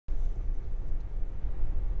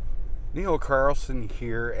Neil Carlson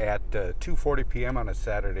here at 2:40 p.m. on a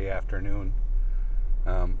Saturday afternoon.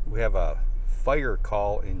 We have a fire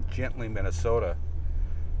call in Gentilly, Minnesota.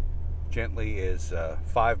 Gentilly is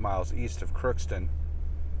 5 miles east of Crookston.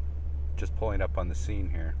 Just pulling up on the scene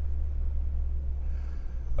here.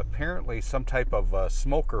 Apparently some type of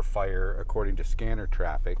smoker fire, according to scanner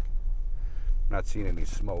traffic. I'm not seeing any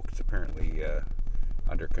smoke. It's apparently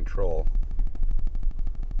under control.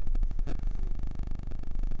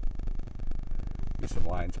 Some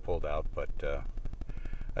lines pulled out, but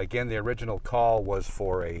again, the original call was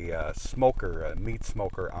for a smoker, a meat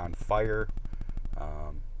smoker on fire.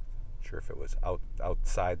 Sure if it was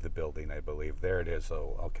outside the building, I believe. There it is.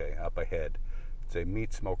 Oh, okay, up ahead. It's a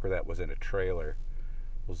meat smoker that was in a trailer.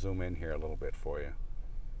 We'll zoom in here a little bit for you.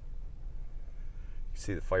 You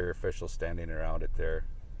see the fire officials standing around it there.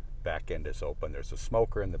 Back end is open. There's a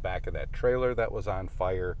smoker in the back of that trailer that was on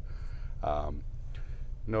fire.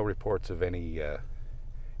 No reports of any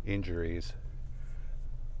injuries.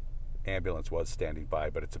 Ambulance was standing by,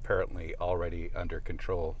 but it's apparently already under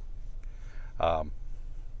control.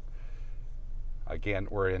 Again,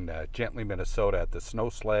 we're in Gentilly, Minnesota at the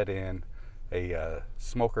Snowsled Inn. A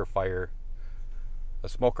smoker fire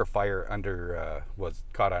was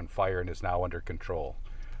caught on fire and is now under control.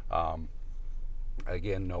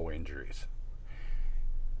 Again, no injuries.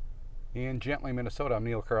 In Gentilly, Minnesota, I'm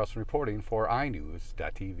Neil Carlson reporting for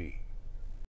iNews.tv.